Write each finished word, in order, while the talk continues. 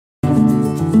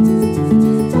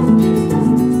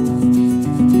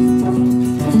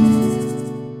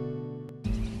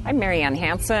Ann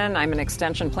Hansen. I'm an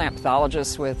extension plant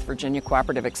pathologist with Virginia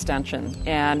Cooperative Extension.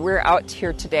 And we're out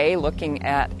here today looking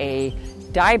at a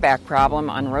dieback problem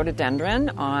on rhododendron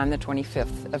on the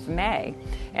 25th of May.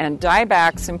 And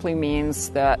dieback simply means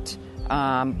that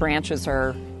branches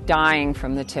are dying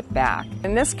from the tip back.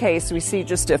 In this case, we see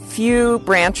just a few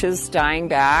branches dying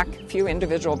back, a few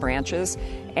individual branches,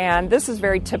 and this is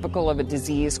very typical of a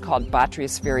disease called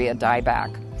Botryosphaeria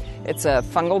Dieback. It's a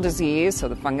fungal disease, so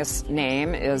the fungus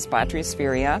name is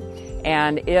Botryosphaeria,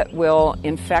 and it will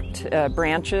infect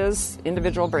branches,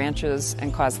 individual branches,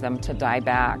 and cause them to die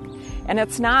back. And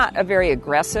it's not a very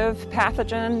aggressive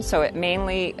pathogen, so it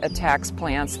mainly attacks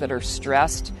plants that are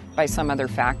stressed by some other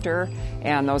factor,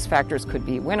 and those factors could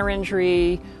be winter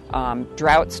injury,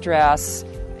 drought stress,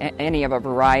 any of a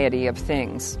variety of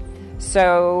things.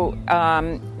 So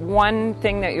one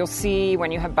thing that you'll see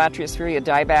when you have Botryosphaeria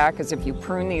dieback is if you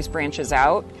prune these branches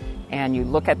out and you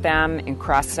look at them in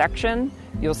cross-section,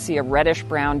 you'll see a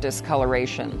reddish-brown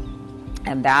discoloration.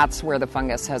 And that's where the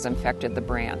fungus has infected the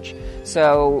branch.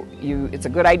 So it's a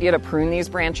good idea to prune these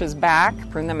branches back,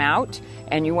 prune them out,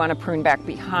 and you want to prune back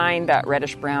behind that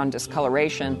reddish-brown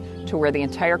discoloration to where the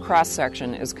entire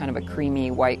cross-section is kind of a creamy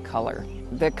white color.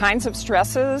 The kinds of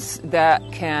stresses that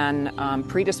can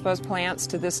predispose plants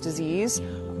to this disease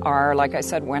are, like I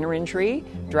said, winter injury,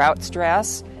 drought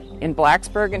stress. In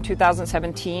Blacksburg in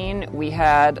 2017, we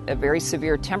had a very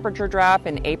severe temperature drop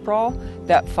in April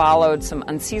that followed some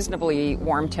unseasonably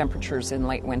warm temperatures in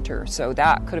late winter. So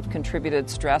that could have contributed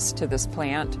stress to this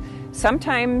plant.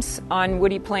 Sometimes on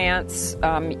woody plants,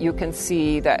 you can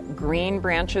see that green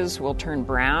branches will turn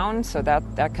brown, so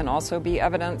that can also be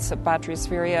evidence of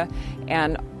Botryosphaeria.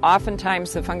 And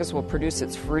oftentimes the fungus will produce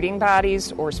its fruiting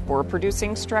bodies or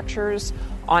spore-producing structures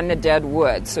on the dead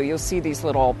wood. So you'll see these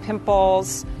little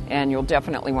pimples, and you'll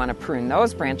definitely want to prune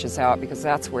those branches out because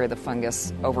that's where the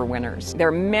fungus overwinters. There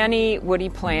are many woody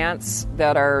plants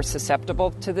that are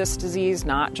susceptible to this disease,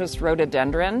 not just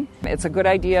rhododendron. It's a good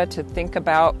idea to think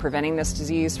about preventing this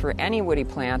disease for any woody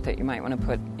plant that you might want to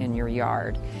put in your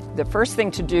yard. The first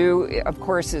thing to do, of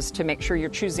course, is to make sure you're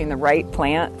choosing the right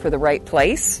plant for the right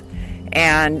place.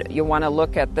 And you'll want to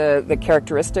look at the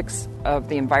characteristics of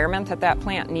the environment that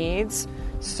plant needs.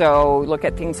 So look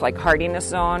at things like hardiness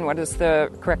zone. What is the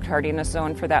correct hardiness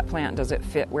zone for that plant? Does it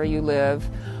fit where you live?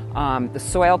 The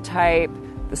soil type,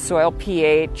 the soil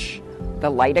pH, the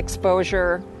light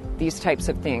exposure, these types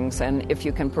of things. And if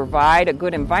you can provide a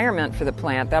good environment for the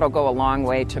plant, that'll go a long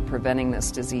way to preventing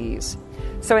this disease.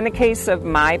 So in the case of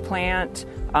my plant,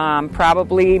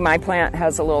 probably my plant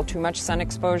has a little too much sun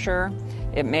exposure.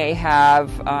 It may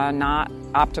have not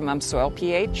optimum soil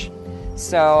pH.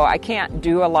 So I can't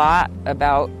do a lot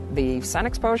about the sun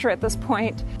exposure at this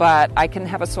point, but I can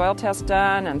have a soil test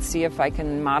done and see if I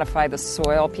can modify the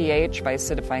soil pH by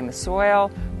acidifying the soil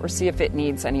or see if it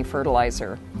needs any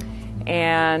fertilizer.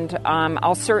 And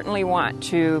I'll certainly want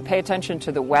to pay attention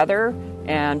to the weather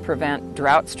and prevent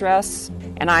drought stress.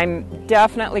 And I'm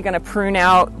definitely going to prune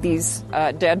out these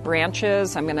dead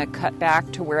branches. I'm going to cut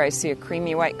back to where I see a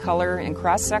creamy white color in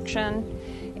cross-section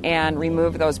and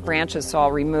remove those branches, so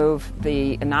I'll remove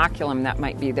the inoculum that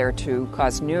might be there to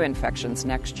cause new infections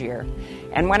next year.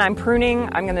 And when I'm pruning,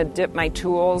 I'm going to dip my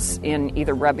tools in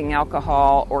either rubbing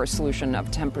alcohol or a solution of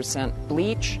 10%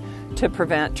 bleach to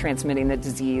prevent transmitting the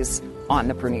disease on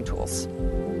the pruning tools.